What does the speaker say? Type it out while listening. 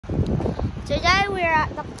Today we're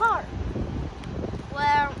at the park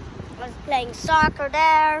where I was playing soccer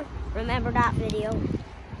there. Remember that video?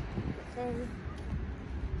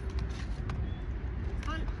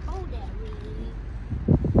 Can't hold it really.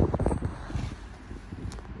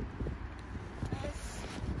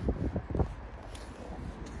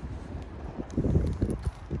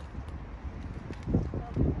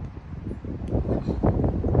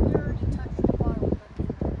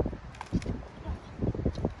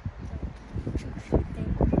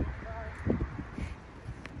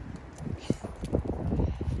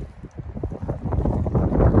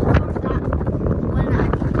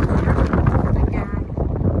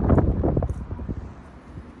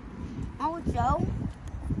 Also,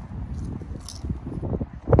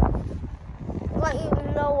 let you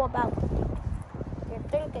know about you're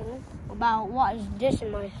thinking about what is this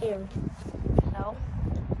in my hair. So,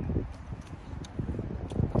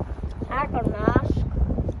 hacker mask.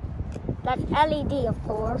 That's LED, of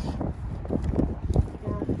course.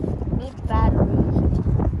 Needs batteries.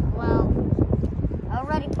 Well, I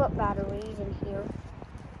already put batteries in here.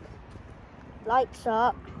 Lights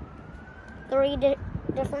up. 3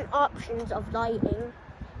 different options of lighting,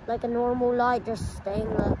 like a normal light just staying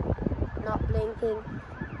lit, not blinking.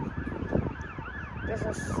 There's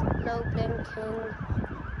a slow blinking,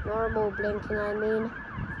 normal blinking I mean,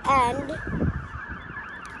 and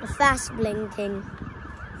a fast blinking.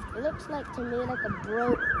 It looks like to me like the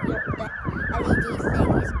LED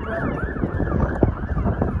thing is broken.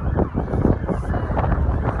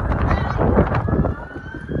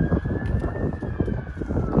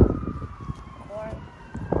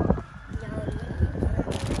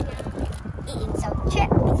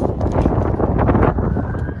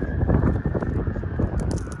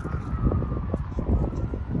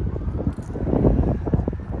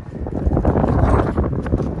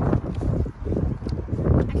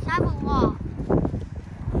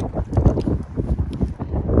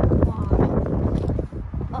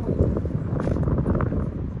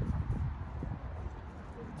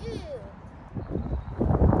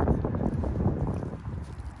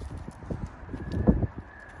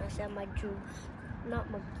 My juice, not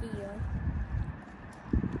my gear.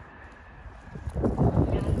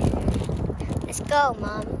 Let's go,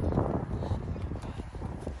 Mom.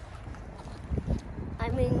 I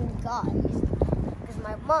mean, guys, because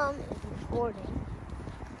my mom is recording.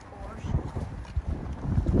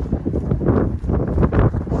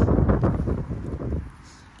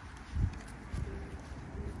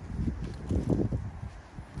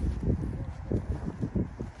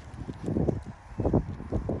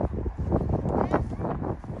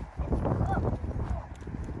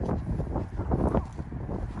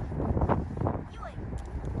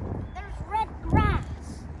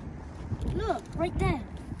 Right there,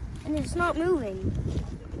 and it's not moving.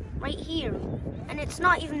 Right here, and it's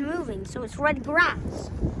not even moving, so it's red grass.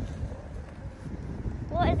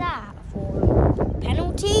 What is that for?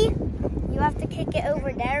 Penalty? You have to kick it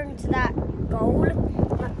over there into that goal.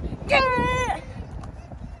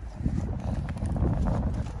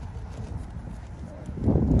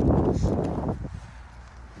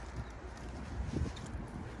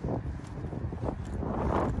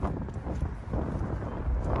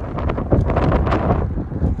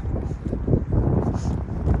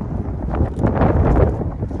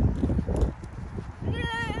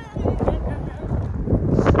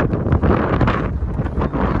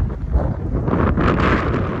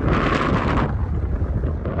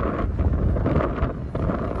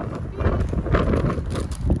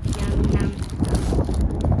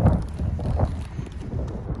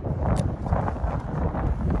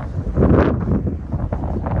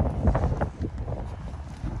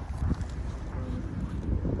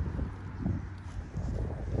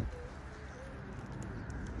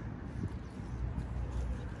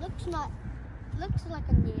 Looks like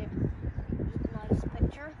a nice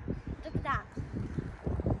picture. Look at that.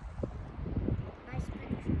 Nice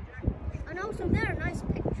picture. And also there, nice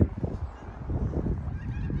picture.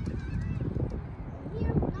 And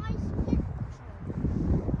here, nice picture.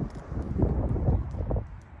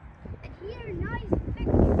 And here, nice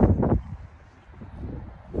picture.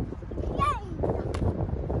 Yay!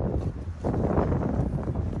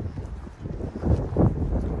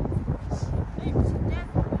 It's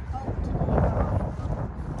definitely cold today.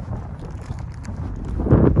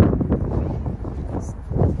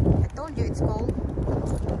 It's cold,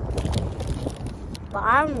 but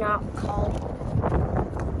I'm not cold.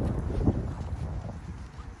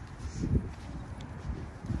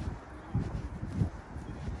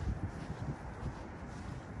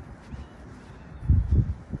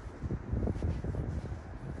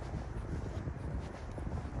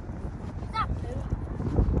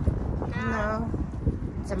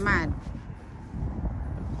 a man.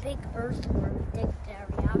 Big earthworm digged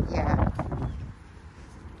area. Yeah.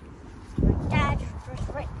 My dad's just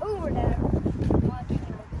right over there. Watching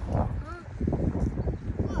it. Huh?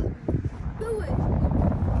 What? Do it.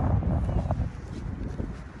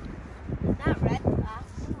 That red glass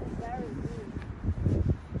is very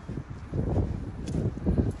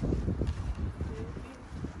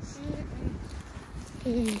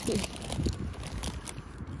weird.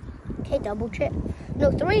 Okay, double chip.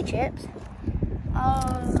 No, 3 chips.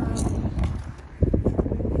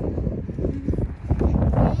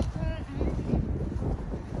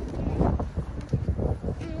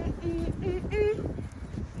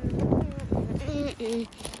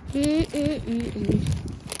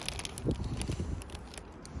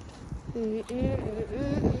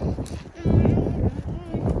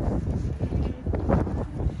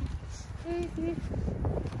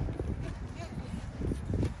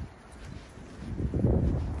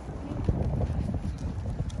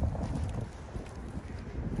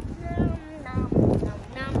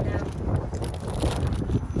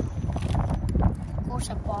 Of course,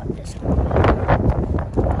 I bought this one.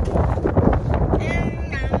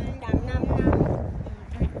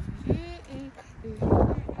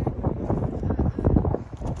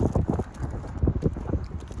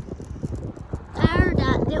 There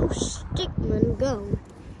that little stickman go.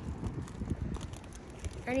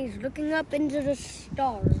 And he's looking up into the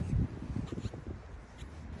stars.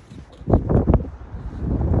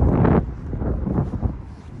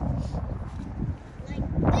 Like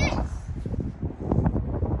this.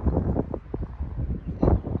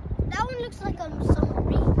 That one looks like a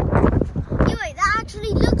submarine. Anyway, that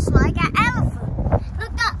actually looks like an elephant.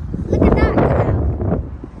 Look at that cloud.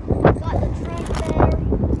 Got the Trump there.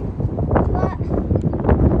 But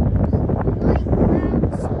light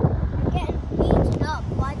clouds are getting heated up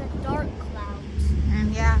by the dark clouds.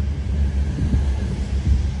 Yeah.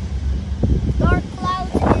 Dark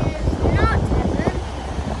clouds is not heaven.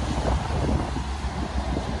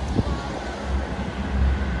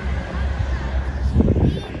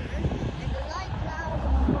 And the light clouds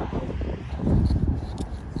are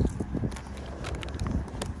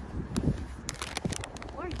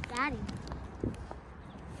where's Daddy?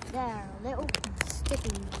 There, a little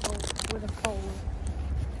sticking boat with a pole.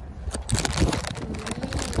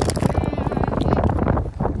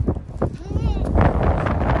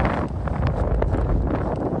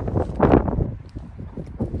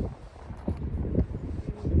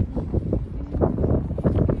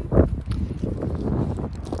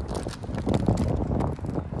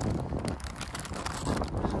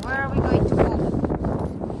 Where are we going to go?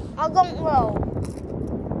 I don't know.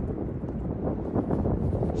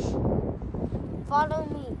 Follow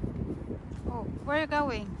me. Oh, where are you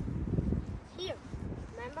going? Here.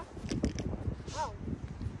 Remember? Oh.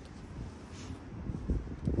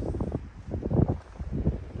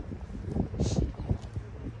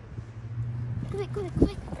 Quick, quick,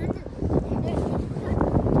 quick.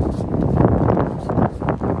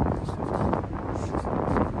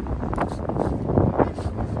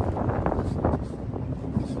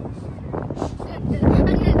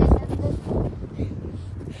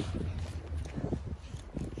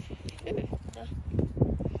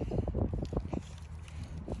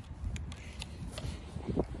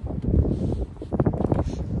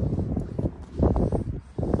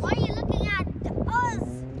 Why are you looking at us?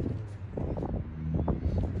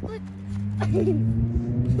 Quick.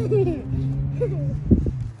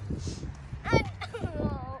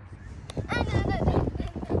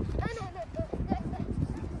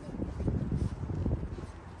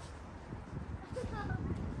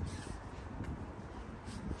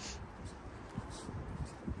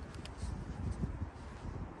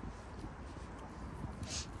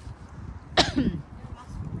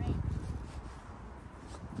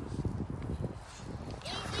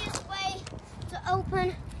 Easiest way to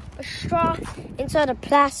open a straw inside a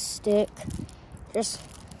plastic. Just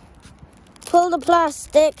pull the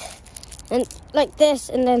plastic and like this,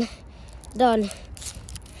 and then done.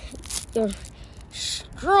 Your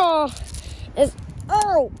straw is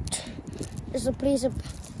out. It's a piece of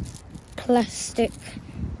plastic.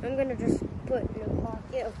 I'm gonna just put it in a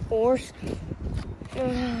pocket, of course.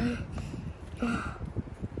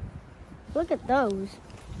 Look at those.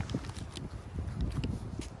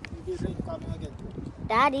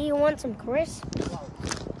 Daddy, you want some crisps?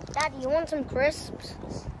 Daddy, you want some crisps?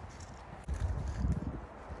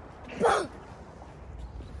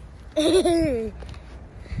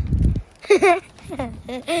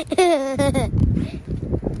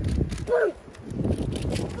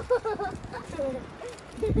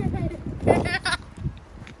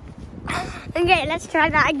 Okay, let's try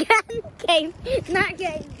that again. Game, not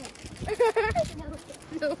game.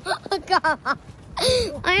 No. Oh, God.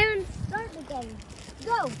 I haven't started the game.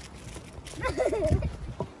 Go.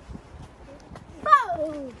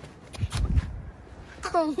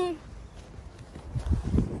 Oh.